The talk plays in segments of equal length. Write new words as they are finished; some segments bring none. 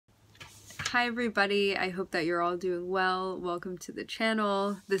Hi everybody, I hope that you're all doing well. Welcome to the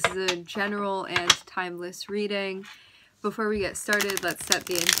channel. This is a general and timeless reading. Before we get started, let's set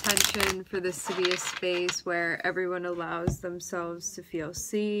the intention for this to be a space where everyone allows themselves to feel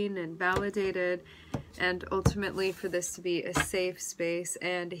seen and validated, and ultimately for this to be a safe space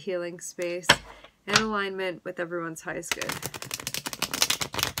and a healing space in alignment with everyone's highest good.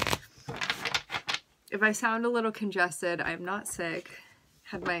 If I sound a little congested, I'm not sick.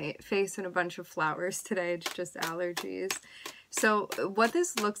 Had my face in a bunch of flowers today. It's just allergies. So what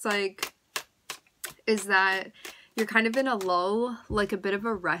this looks like is that you're kind of in a lull, like a bit of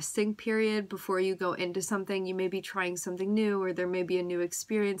a resting period before you go into something. You may be trying something new, or there may be a new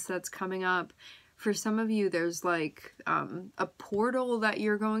experience that's coming up. For some of you, there's like a portal that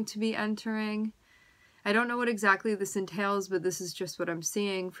you're going to be entering. I don't know what exactly this entails, but this is just what I'm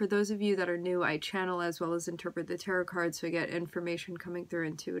seeing. For those of you that are new, I channel as well as interpret the tarot cards, so I get information coming through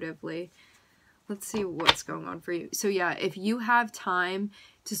intuitively. Let's see what's going on for you. So yeah, if you have time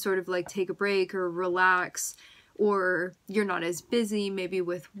to sort of like take a break or relax, or you're not as busy maybe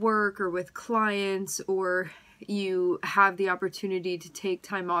with work or with clients, or you have the opportunity to take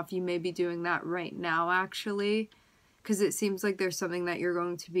time off, you may be doing that right now actually, because it seems like there's something that you're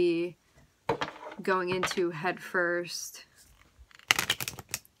going to be going into head first.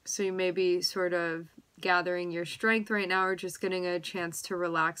 So you may be sort of gathering your strength right now, or just getting a chance to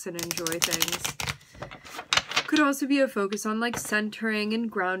relax and enjoy things. Could also be a focus on like centering and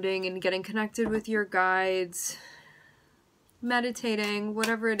grounding and getting connected with your guides, meditating,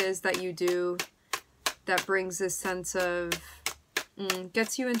 whatever it is that you do that brings this sense of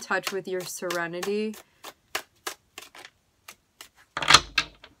gets you in touch with your serenity.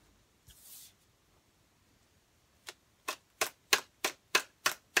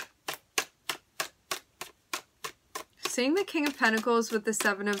 Seeing the King of Pentacles with the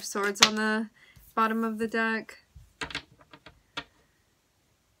Seven of Swords on the bottom of the deck.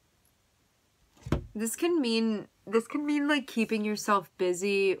 This can mean like keeping yourself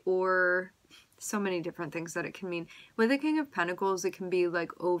busy, or so many different things that it can mean. With the King of Pentacles, it can be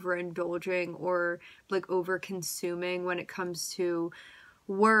like overindulging or like over-consuming when it comes to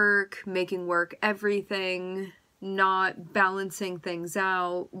work, making work everything, not balancing things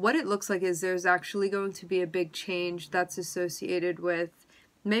out. What it looks like is there's actually going to be a big change that's associated with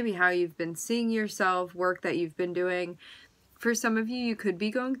maybe how you've been seeing yourself, work that you've been doing. For some of you, you could be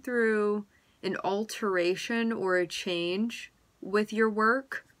going through an alteration or a change with your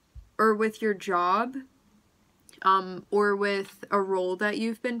work or with your job, or with a role that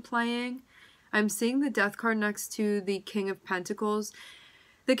you've been playing. I'm seeing the Death card next to the King of Pentacles.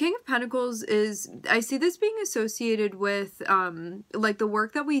 The King of Pentacles is, I see this being associated with like the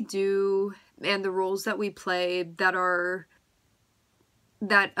work that we do and the roles that we play that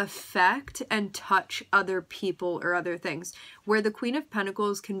affect and touch other people or other things. Where the Queen of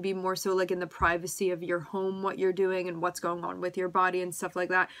Pentacles can be more so like in the privacy of your home, what you're doing and what's going on with your body and stuff like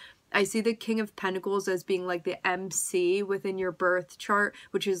that. I see the King of Pentacles as being like the MC within your birth chart,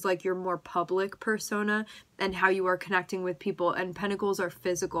 which is like your more public persona and how you are connecting with people. And Pentacles are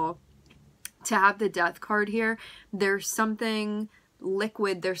physical. To have the Death card here, there's something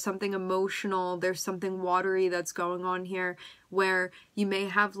liquid, there's something emotional, there's something watery that's going on here, where you may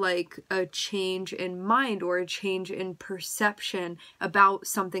have like a change in mind or a change in perception about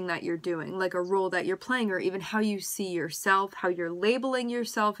something that you're doing, like a role that you're playing, or even how you see yourself, how you're labeling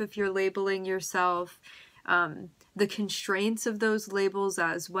yourself, if you're labeling yourself, the constraints of those labels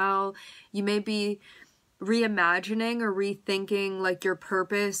as well. You may be reimagining or rethinking like your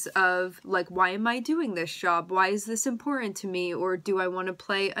purpose of like, why am I doing this job? Why is this important to me? Or do I want to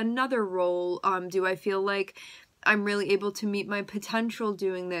play another role? Do I feel like I'm really able to meet my potential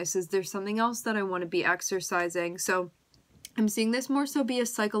doing this? Is there something else that I want to be exercising? So I'm seeing this more so be a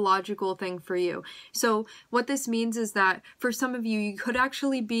psychological thing for you. So what this means is that for some of you, you could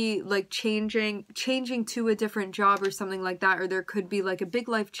actually be like changing to a different job or something like that, or there could be like a big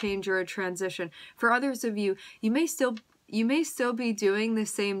life change or a transition. For others of you, you may still be doing the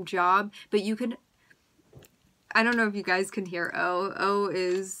same job, but you could, I don't know if you guys can hear O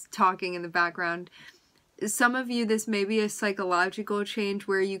is talking in the background. Some of you, this may be a psychological change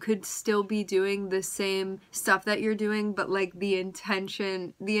where you could still be doing the same stuff that you're doing, but like the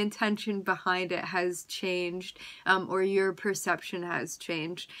intention behind it has changed, or your perception has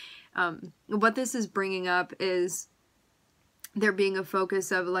changed. What this is bringing up is there being a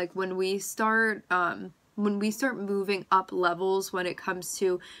focus of like when we start moving up levels when it comes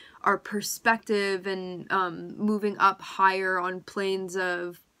to our perspective and moving up higher on planes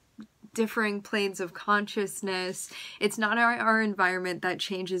of differing planes of consciousness. It's not our environment that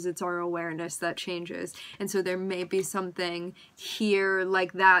changes, it's our awareness that changes. And so there may be something here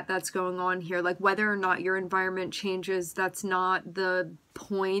like that that's going on here. Like whether or not your environment changes, that's not the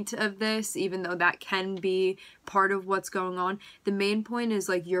point of this, even though that can be part of what's going on. The main point is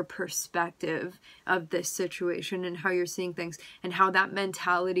like your perspective of this situation and how you're seeing things and how that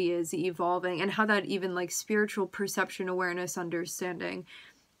mentality is evolving and how that even like spiritual perception, awareness, understanding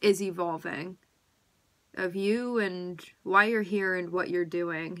is evolving of you and why you're here and what you're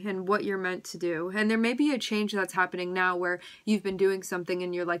doing and what you're meant to do. And there may be a change that's happening now where you've been doing something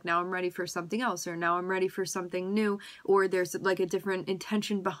and you're like, now I'm ready for something else, or now I'm ready for something new, or there's like a different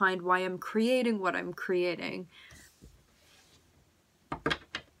intention behind why I'm creating what I'm creating.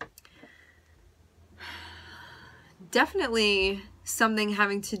 Definitely something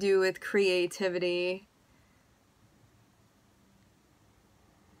having to do with creativity.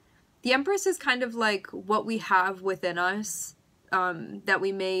 The Empress is kind of like what we have within us that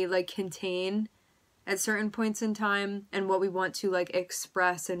we may like contain at certain points in time and what we want to like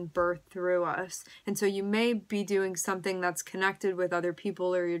express and birth through us. And so you may be doing something that's connected with other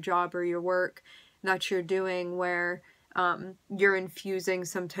people or your job or your work that you're doing where you're infusing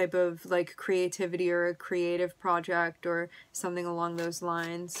some type of like creativity or a creative project or something along those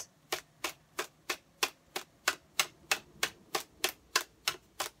lines.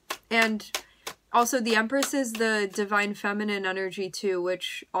 And also the Empress is the divine feminine energy too,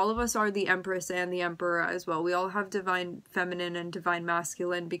 which all of us are the Empress and the Emperor as well. We all have divine feminine and divine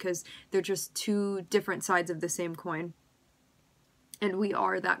masculine because they're just two different sides of the same coin. And we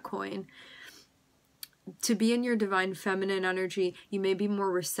are that coin. To be in your divine feminine energy, you may be more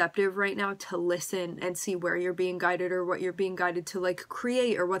receptive right now to listen and see where you're being guided or what you're being guided to like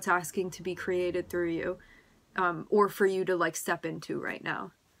create or what's asking to be created through you or for you to like step into right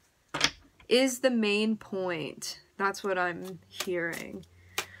now. Is the main point. That's what I'm hearing.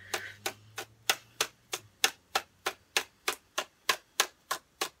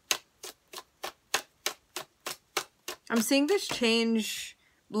 I'm seeing this change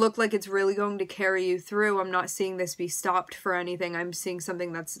look like it's really going to carry you through. I'm not seeing this be stopped for anything. I'm seeing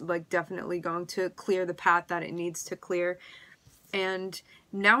something that's like definitely going to clear the path that it needs to clear. And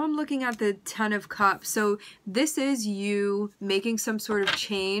now I'm looking at the Ten of Cups. So this is you making some sort of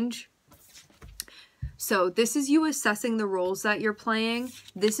change. So this is you assessing the roles that you're playing.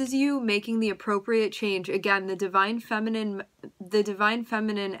 This is you making the appropriate change. Again, the divine feminine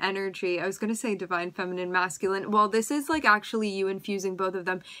energy. I was going to say divine feminine masculine. Well, this is like actually you infusing both of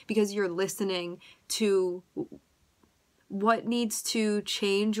them because you're listening to what needs to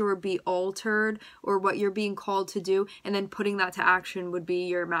change or be altered or what you're being called to do, and then putting that to action would be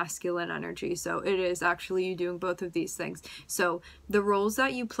your masculine energy. So it is actually you doing both of these things. So the roles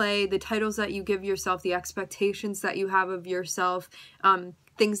that you play, the titles that you give yourself, the expectations that you have of yourself,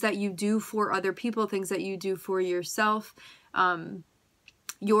 things that you do for other people, things that you do for yourself,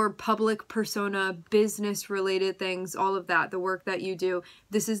 your public persona, business related things, all of that, the work that you do,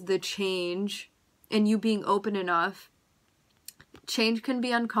 this is the change, and you being open enough. Change can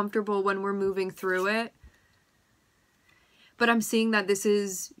be uncomfortable when we're moving through it, but I'm seeing that this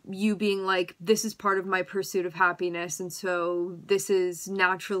is you being like, this is part of my pursuit of happiness, and so this is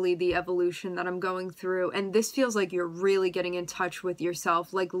naturally the evolution that I'm going through, and this feels like you're really getting in touch with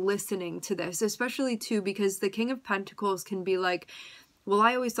yourself, like listening to this, especially too because the King of Pentacles can be like, well,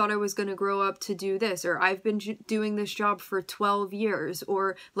 I always thought I was going to grow up to do this, or I've been doing this job for 12 years,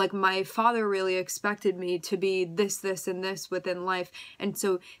 or like my father really expected me to be this, this, and this within life. And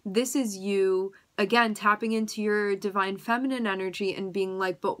so this is you, again, tapping into your divine feminine energy and being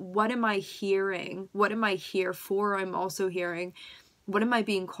like, but what am I hearing? What am I here for? I'm also hearing, what am I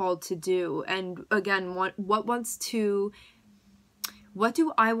being called to do? And again, what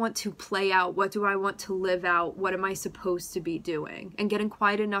do I want to play out? What do I want to live out? What am I supposed to be doing? And getting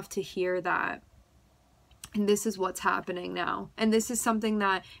quiet enough to hear that. And this is what's happening now. And this is something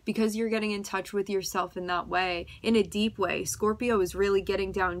that, because you're getting in touch with yourself in that way, in a deep way, Scorpio is really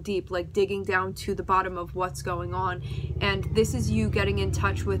getting down deep, like digging down to the bottom of what's going on. And this is you getting in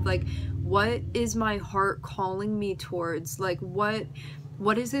touch with like, what is my heart calling me towards? Like what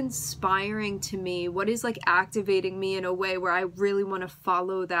is inspiring to me? What is like activating me in a way where I really want to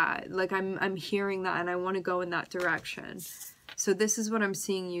follow that? Like I'm hearing that and I want to go in that direction. So this is what I'm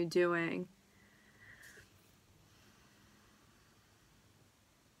seeing you doing.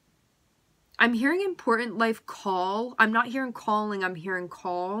 I'm hearing important life call. I'm not hearing calling, I'm hearing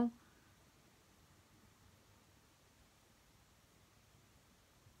call.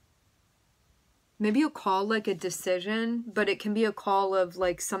 maybe a call, like a decision, but it can be a call of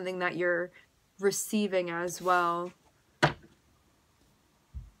like something that you're receiving as well.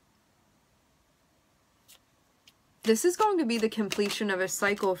 This is going to be the completion of a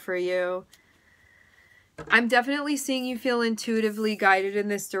cycle for you. I'm definitely seeing you feel intuitively guided in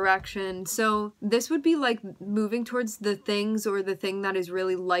this direction. So this would be like moving towards the things or the thing that is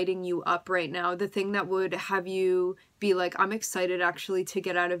really lighting you up right now. The thing that would have you be like, I'm excited actually to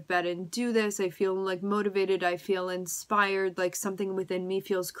get out of bed and do this. I feel like motivated. I feel inspired. Like something within me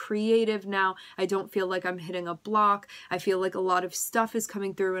feels creative now. I don't feel like I'm hitting a block. I feel like a lot of stuff is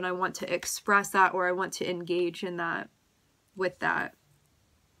coming through and I want to express that, or I want to engage in that, with that,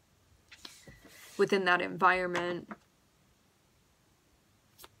 within that environment.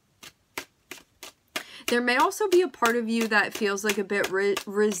 There may also be a part of you that feels like a bit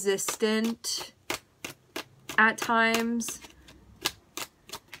resistant at times.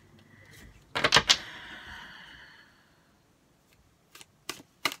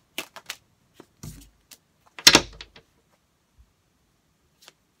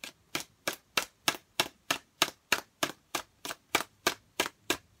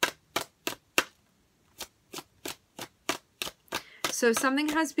 So something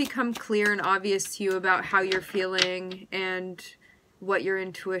has become clear and obvious to you about how you're feeling and what your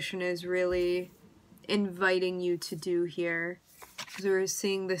intuition is really inviting you to do here. So we're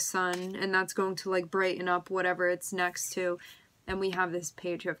seeing the sun, and that's going to like brighten up whatever it's next to. And we have this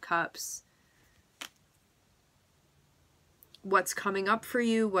Page of Cups. What's coming up for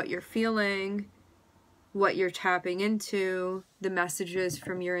you, what you're feeling, what you're tapping into, the messages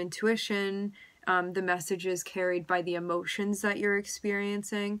from your intuition, the messages carried by the emotions that you're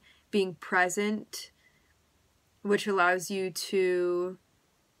experiencing, being present, which allows you to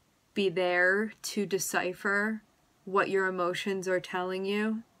be there to decipher what your emotions are telling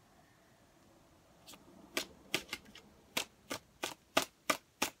you.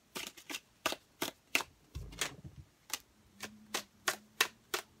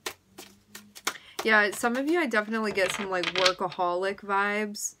 Yeah, some of you, I definitely get some like workaholic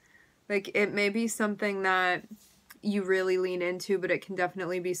vibes. Like, it may be something that you really lean into, but it can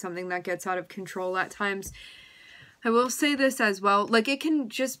definitely be something that gets out of control at times. I will say this as well. Like, it can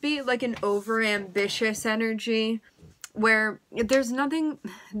just be like an over-ambitious energy where there's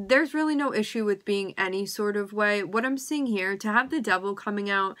really no issue with being any sort of way. What I'm seeing here, to have the Devil coming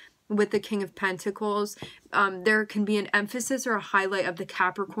out with the King of Pentacles, there can be an emphasis or a highlight of the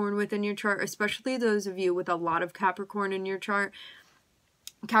Capricorn within your chart, especially those of you with a lot of Capricorn in your chart.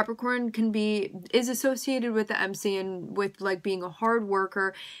 Capricorn is associated with the MC and with like being a hard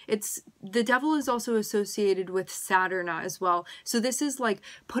worker. The Devil is also associated with Saturn as well. So this is like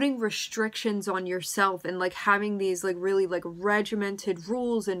putting restrictions on yourself and like having these like really like regimented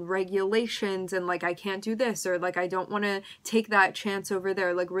rules and regulations, and like I can't do this, or like I don't want to take that chance over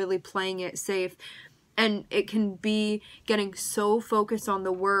there, like really playing it safe. And it can be getting so focused on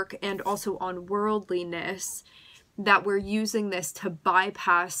the work and also on worldliness that we're using this to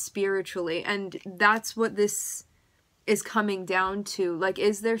bypass spiritually. And that's what this is coming down to. Like,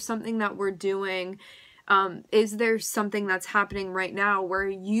 is there something that we're doing? Is there something that's happening right now where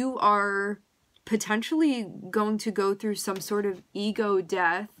you are potentially going to go through some sort of ego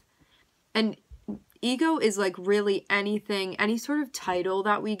death? And ego is like really anything, any sort of title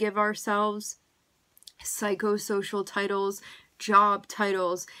that we give ourselves, psychosocial titles, job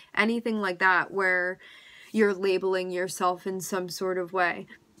titles, anything like that, where you're labeling yourself in some sort of way.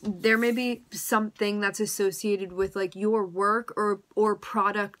 There may be something that's associated with like your work or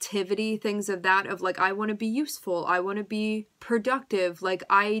productivity, things of that, of like, I want to be useful, I want to be productive. Like,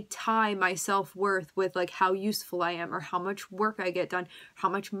 I tie my self-worth with like how useful I am, or how much work I get done, how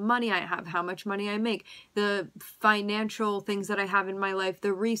much money I have, how much money I make, the financial things that I have in my life,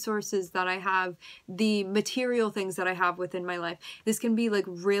 the resources that I have, the material things that I have within my life. This can be like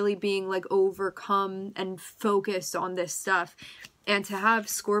really being like overcome and focused on this stuff. And to have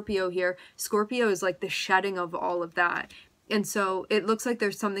Scorpio here, Scorpio is like the shedding of all of that. And so it looks like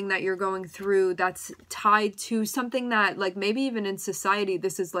there's something that you're going through that's tied to something that like maybe even in society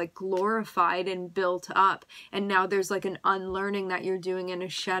this is like glorified and built up. And now there's like an unlearning that you're doing and a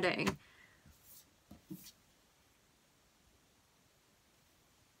shedding.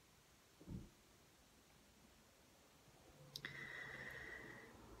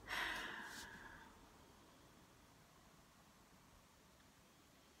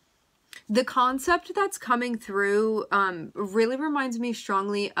 The concept that's coming through really reminds me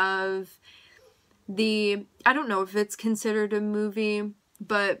strongly of I don't know if it's considered a movie,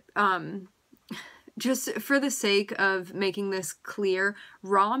 but just for the sake of making this clear,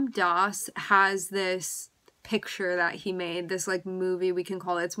 Ram Dass has this picture that he made, this like movie we can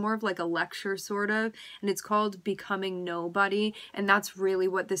call it. It's more of like a lecture sort of, and it's called Becoming Nobody, and that's really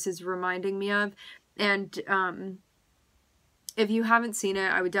what this is reminding me of. And if you haven't seen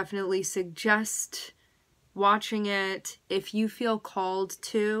it, I would definitely suggest watching it if you feel called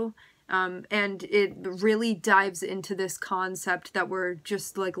to. And it really dives into this concept that we're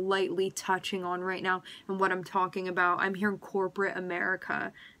just like lightly touching on right now and what I'm talking about. I'm here in corporate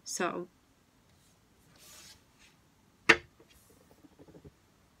America, so.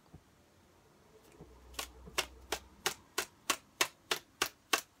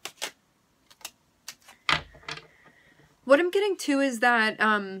 What I'm getting to is that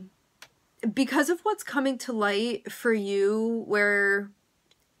because of what's coming to light for you, where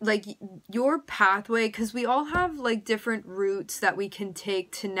like your pathway, because we all have like different routes that we can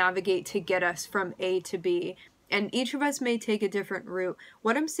take to navigate to get us from A to B, and each of us may take a different route.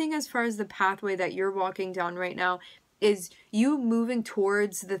 What I'm seeing as far as the pathway that you're walking down right now is you moving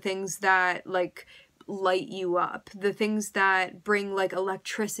towards the things that like light you up, the things that bring like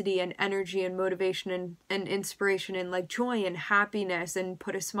electricity and energy and motivation and inspiration and like joy and happiness and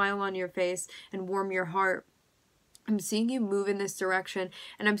put a smile on your face and warm your heart. I'm seeing you move in this direction,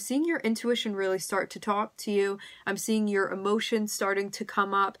 and I'm seeing your intuition really start to talk to you. I'm seeing your emotions starting to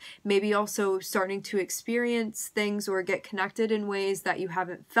come up, maybe also starting to experience things or get connected in ways that you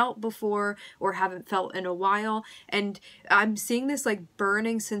haven't felt before or haven't felt in a while. And I'm seeing this like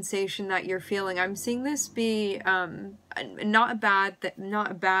burning sensation that you're feeling. I'm seeing this be not a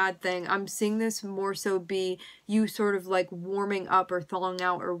bad thing. I'm seeing this more so be you sort of like warming up or thawing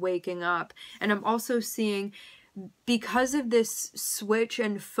out or waking up. And I'm also seeing, because of this switch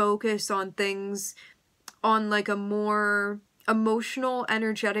and focus on things on like a more emotional,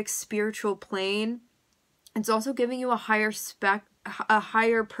 energetic, spiritual plane, it's also giving you a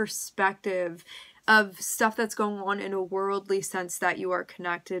higher perspective of stuff that's going on in a worldly sense that you are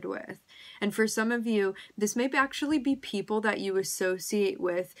connected with. And for some of you, this may actually be people that you associate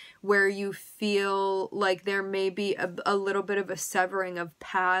with where you feel like there may be a little bit of a severing of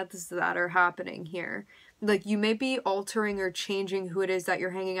paths that are happening here. Like you may be altering or changing who it is that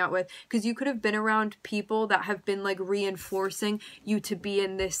you're hanging out with, because you could have been around people that have been like reinforcing you to be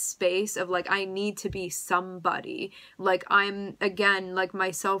in this space of like, I need to be somebody. Like I'm, again, like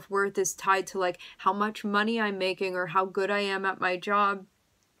my self-worth is tied to like how much money I'm making or how good I am at my job,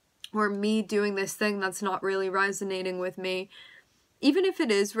 or me doing this thing that's not really resonating with me. Even if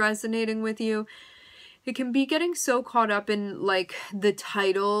it is resonating with you, it can be getting so caught up in like the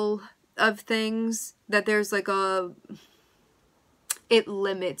title of things that there's like it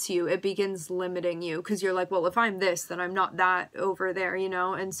limits you. It begins limiting you because you're like, well, if I'm this, then I'm not that over there, you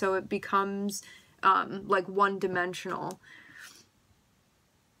know? And so it becomes like one-dimensional.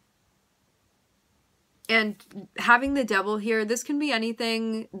 And having the devil here, this can be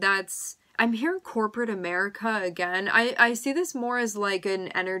anything that's, I'm here in corporate America again. I see this more as like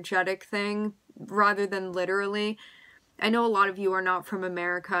an energetic thing rather than literally. I know a lot of you are not from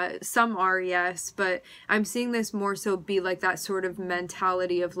America. Some are, yes, but I'm seeing this more so be like that sort of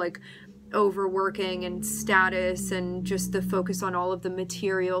mentality of like overworking and status and just the focus on all of the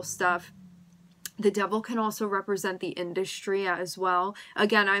material stuff. The devil can also represent the industry as well.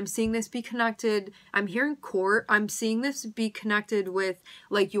 Again, I'm seeing this be connected. I'm here in court. I'm seeing this be connected with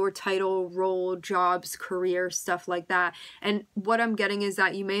like your title, role, jobs, career, stuff like that. And what I'm getting is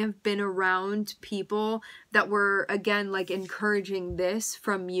that you may have been around people that were, again, like encouraging this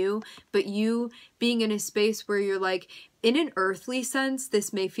from you, but you being in a space where you're like, in an earthly sense,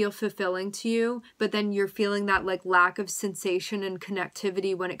 this may feel fulfilling to you, but then you're feeling that like lack of sensation and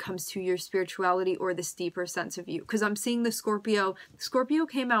connectivity when it comes to your spirituality or this deeper sense of you. Because I'm seeing the Scorpio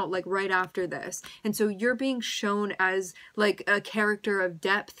came out like right after this. And so you're being shown as like a character of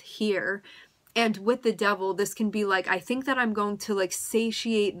depth here. And with the devil, this can be like, I think that I'm going to like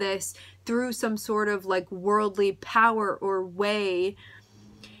satiate this through some sort of like worldly power or way.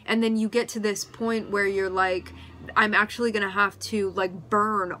 And then you get to this point where you're like, I'm actually going to have to like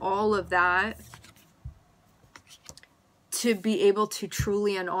burn all of that to be able to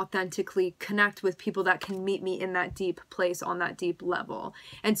truly and authentically connect with people that can meet me in that deep place on that deep level.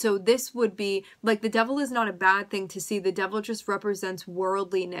 And so this would be like, the devil is not a bad thing to see. The devil just represents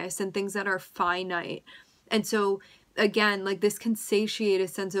worldliness and things that are finite. And so again, like this can satiate a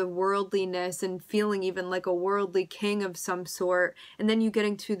sense of worldliness and feeling even like a worldly king of some sort. And then you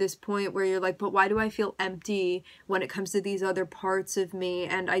getting to this point where you're like, but why do I feel empty when it comes to these other parts of me,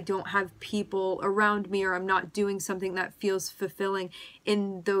 and I don't have people around me, or I'm not doing something that feels fulfilling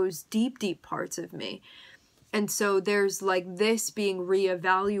in those deep, deep parts of me. And so there's like this being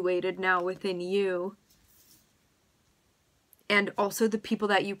reevaluated now within you. And also the people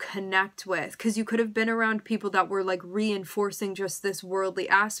that you connect with, because you could have been around people that were like reinforcing just this worldly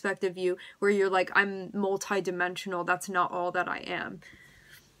aspect of you, where you're like, I'm multidimensional, that's not all that I am.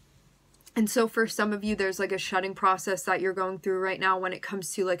 And so for some of you, there's like a shedding process that you're going through right now when it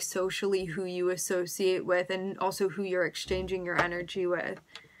comes to like socially who you associate with, and also who you're exchanging your energy with.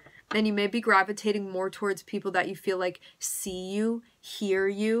 And you may be gravitating more towards people that you feel like see you, hear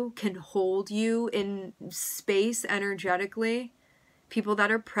you, can hold you in space energetically. People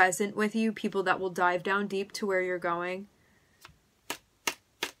that are present with you, people that will dive down deep to where you're going.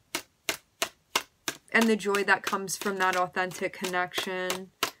 And the joy that comes from that authentic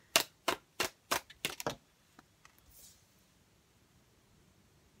connection.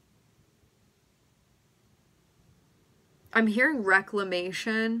 I'm hearing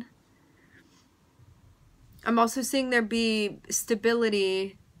reclamation. I'm also seeing there be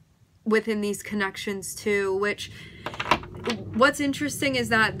stability within these connections too, which, what's interesting is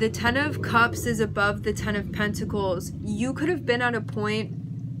that the 10 of Cups is above the 10 of Pentacles. You could have been at a point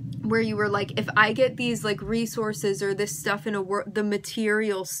where you were like, if I get these like resources or this stuff in the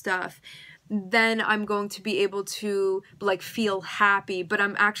material stuff, then I'm going to be able to like feel happy. But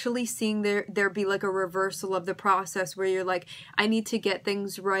I'm actually seeing there be like a reversal of the process where you're like, I need to get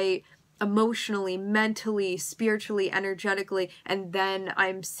things right emotionally, mentally, spiritually, energetically, and then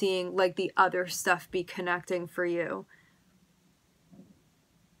I'm seeing like the other stuff be connecting for you.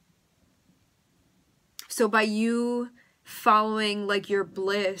 So by you following like your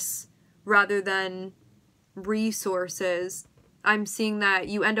bliss rather than resources, I'm seeing that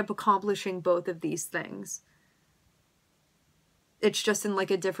you end up accomplishing both of these things. It's just in like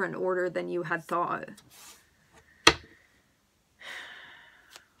a different order than you had thought.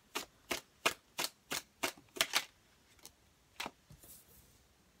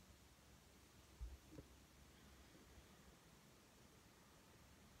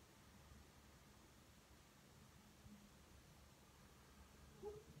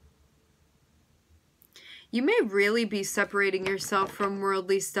 You may really be separating yourself from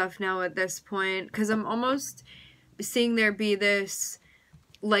worldly stuff now at this point, because I'm almost seeing there be this,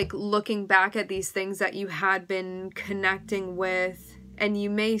 like, looking back at these things that you had been connecting with, and you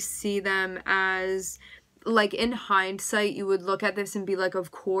may see them as, like, in hindsight, you would look at this and be like,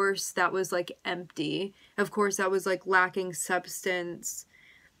 of course that was, like, empty. Of course that was, like, lacking substance.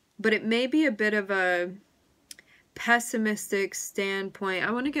 But it may be a bit of a pessimistic standpoint.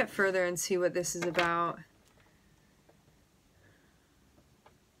 I want to get further and see what this is about.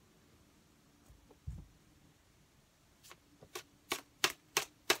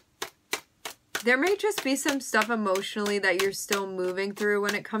 There may just be some stuff emotionally that you're still moving through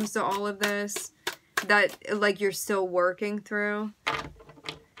when it comes to all of this, that like you're still working through.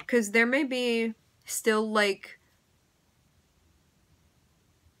 Because there may be still like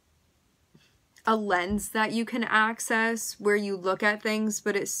a lens that you can access where you look at things,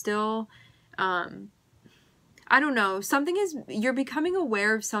 but it's still, I don't know, something is, you're becoming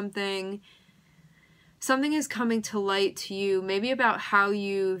aware of something. Something is coming to light to you, maybe about how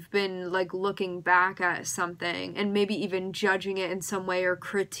you've been like looking back at something and maybe even judging it in some way or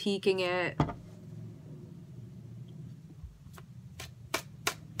critiquing it.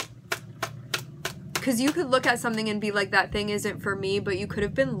 Because you could look at something and be like, that thing isn't for me, but you could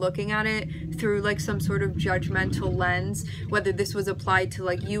have been looking at it through like some sort of judgmental lens, whether this was applied to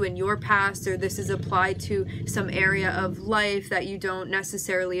like you and your past, or this is applied to some area of life that you don't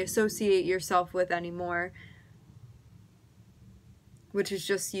necessarily associate yourself with anymore. Which is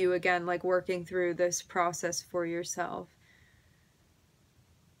just you, again, like working through this process for yourself.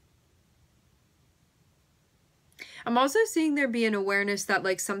 I'm also seeing there be an awareness that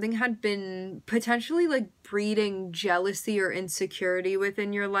like something had been potentially like breeding jealousy or insecurity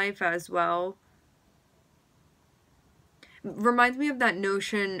within your life as well. Reminds me of that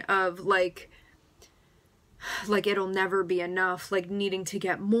notion of like it'll never be enough, like needing to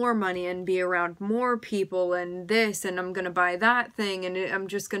get more money and be around more people and this, and I'm gonna buy that thing, and I'm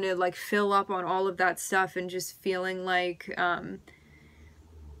just gonna like fill up on all of that stuff, and just feeling like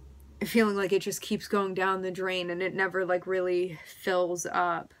it just keeps going down the drain and it never like really fills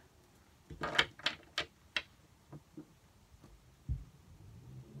up.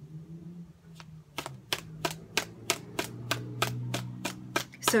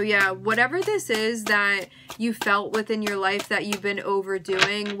 So yeah, whatever this is that you felt within your life that you've been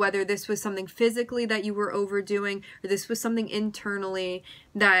overdoing, whether this was something physically that you were overdoing, or this was something internally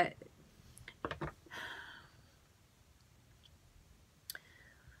that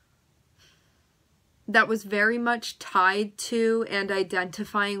was very much tied to and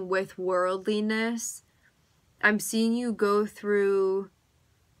identifying with worldliness, I'm seeing you go through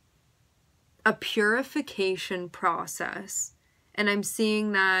a purification process. And I'm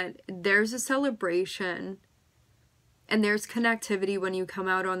seeing that there's a celebration and there's connectivity when you come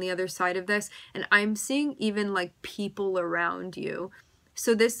out on the other side of this. And I'm seeing even like people around you.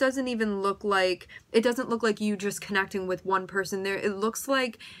 So this doesn't even look like, it doesn't look like you just connecting with one person there. It looks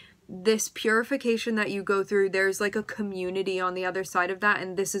like this purification that you go through, there's like a community on the other side of that.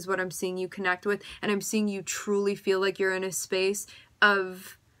 And this is what I'm seeing you connect with. And I'm seeing you truly feel like you're in a space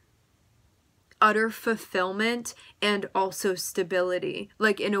of utter fulfillment and also stability,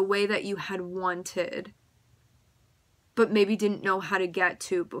 like in a way that you had wanted, but maybe didn't know how to get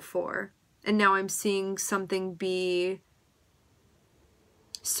to before. And now I'm seeing something be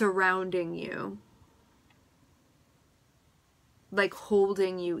surrounding you, like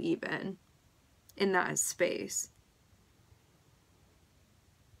holding you even in that space.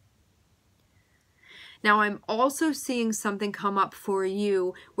 Now I'm also seeing something come up for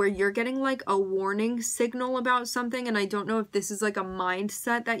you where you're getting like a warning signal about something, and I don't know if this is like a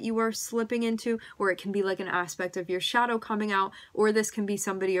mindset that you are slipping into, or it can be like an aspect of your shadow coming out, or this can be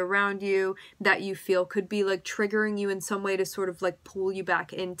somebody around you that you feel could be like triggering you in some way to sort of like pull you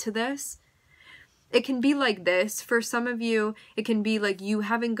back into this. It can be like this. For some of you, it can be like you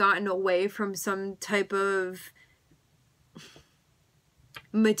having gotten away from some type of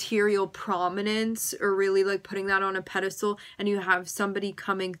material prominence, or really like putting that on a pedestal, and you have somebody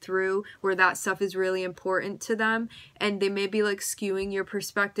coming through where that stuff is really important to them, and they may be like skewing your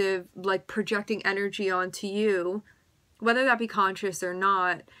perspective, like projecting energy onto you, whether that be conscious or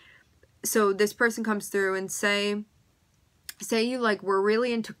not. So this person comes through and say you like were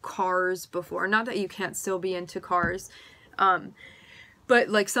really into cars before, not that you can't still be into cars, but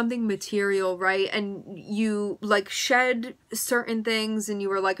like something material, right? And you like shed certain things and you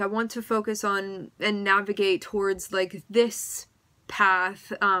were like, I want to focus on and navigate towards like this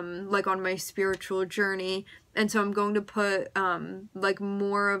path, like on my spiritual journey. And so I'm going to put like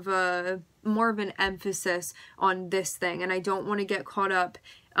more of an emphasis on this thing. And I don't want to get caught up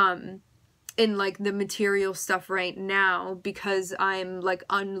in like the material stuff right now, because I'm like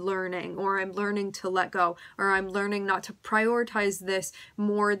unlearning, or I'm learning to let go, or I'm learning not to prioritize this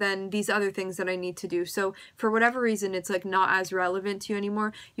more than these other things that I need to do. So for whatever reason, it's like not as relevant to you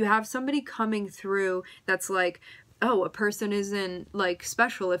anymore. You have somebody coming through that's like, oh, a person isn't like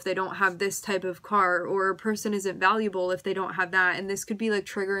special if they don't have this type of car, or a person isn't valuable if they don't have that. And this could be like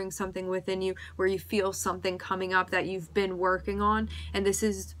triggering something within you where you feel something coming up that you've been working on, and this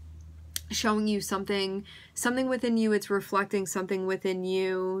is showing you something within you. It's reflecting something within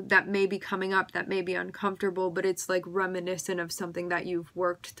you that may be coming up, that may be uncomfortable, but it's like reminiscent of something that you've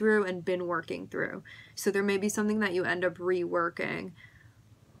worked through and been working through. So there may be something that you end up reworking.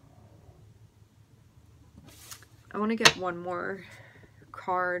 I want to get one more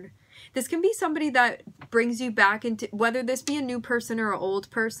card. This can be somebody that brings you back into, whether this be a new person or an old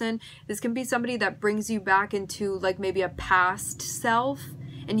person, this can be somebody that brings you back into like maybe a past self,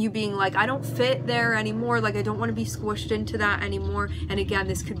 and you being like, I don't fit there anymore, like I don't want to be squished into that anymore. And again,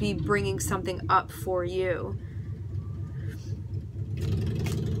 this could be bringing something up for you.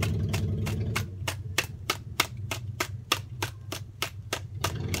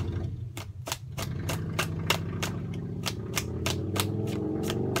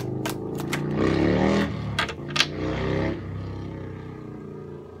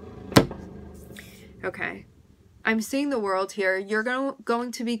 Okay. I'm seeing the world here. You're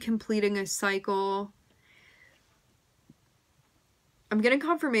going to be completing a cycle. I'm getting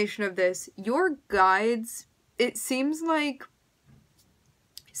confirmation of this. Your guides, it seems like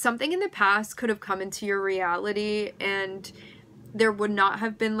something in the past could have come into your reality, and there would not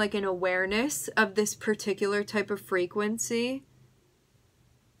have been like an awareness of this particular type of frequency.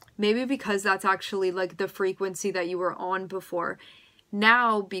 Maybe because that's actually like the frequency that you were on before.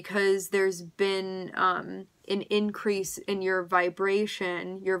 Now, because there's been an increase in your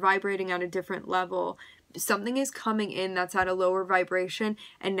vibration, you're vibrating at a different level, something is coming in that's at a lower vibration,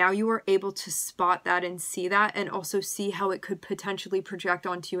 and now you are able to spot that and see that, and also see how it could potentially project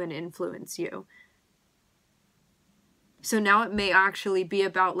onto you and influence you. So now it may actually be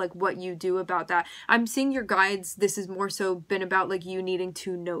about like what you do about that. I'm seeing your guides, this has more so been about like you needing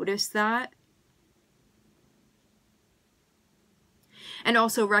to notice that. And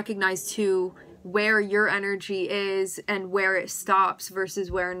also recognize too where your energy is and where it stops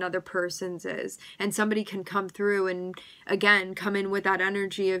versus where another person's is. And somebody can come through and again come in with that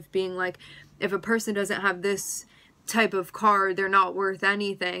energy of being like, if a person doesn't have this type of car, they're not worth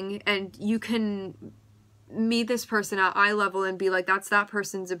anything. And you can meet this person at eye level and be like, that's that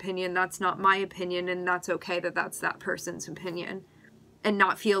person's opinion, that's not my opinion, and that's okay that that's that person's opinion. And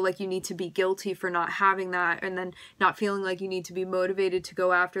not feel like you need to be guilty for not having that, and then not feeling like you need to be motivated to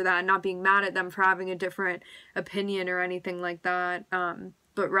go after that, and not being mad at them for having a different opinion or anything like that,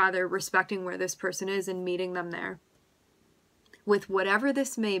 but rather respecting where this person is and meeting them there with whatever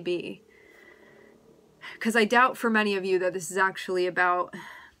this may be. Because I doubt for many of you that this is actually about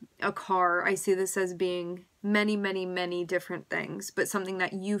a car. I see this as being many, many, many different things, but something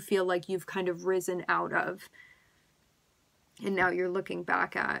that you feel like you've kind of risen out of. And now you're looking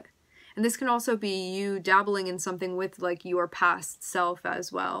back at. And this can also be you dabbling in something with like your past self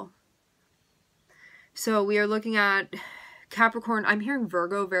as well. So we are looking at Capricorn. I'm hearing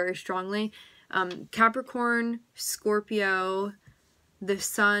Virgo very strongly. Capricorn, Scorpio, the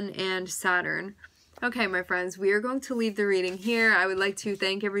Sun, and Saturn. Okay, my friends, we are going to leave the reading here. I would like to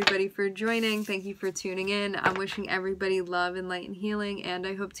thank everybody for joining. Thank you for tuning in. I'm wishing everybody love and light and healing, and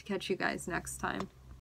I hope to catch you guys next time.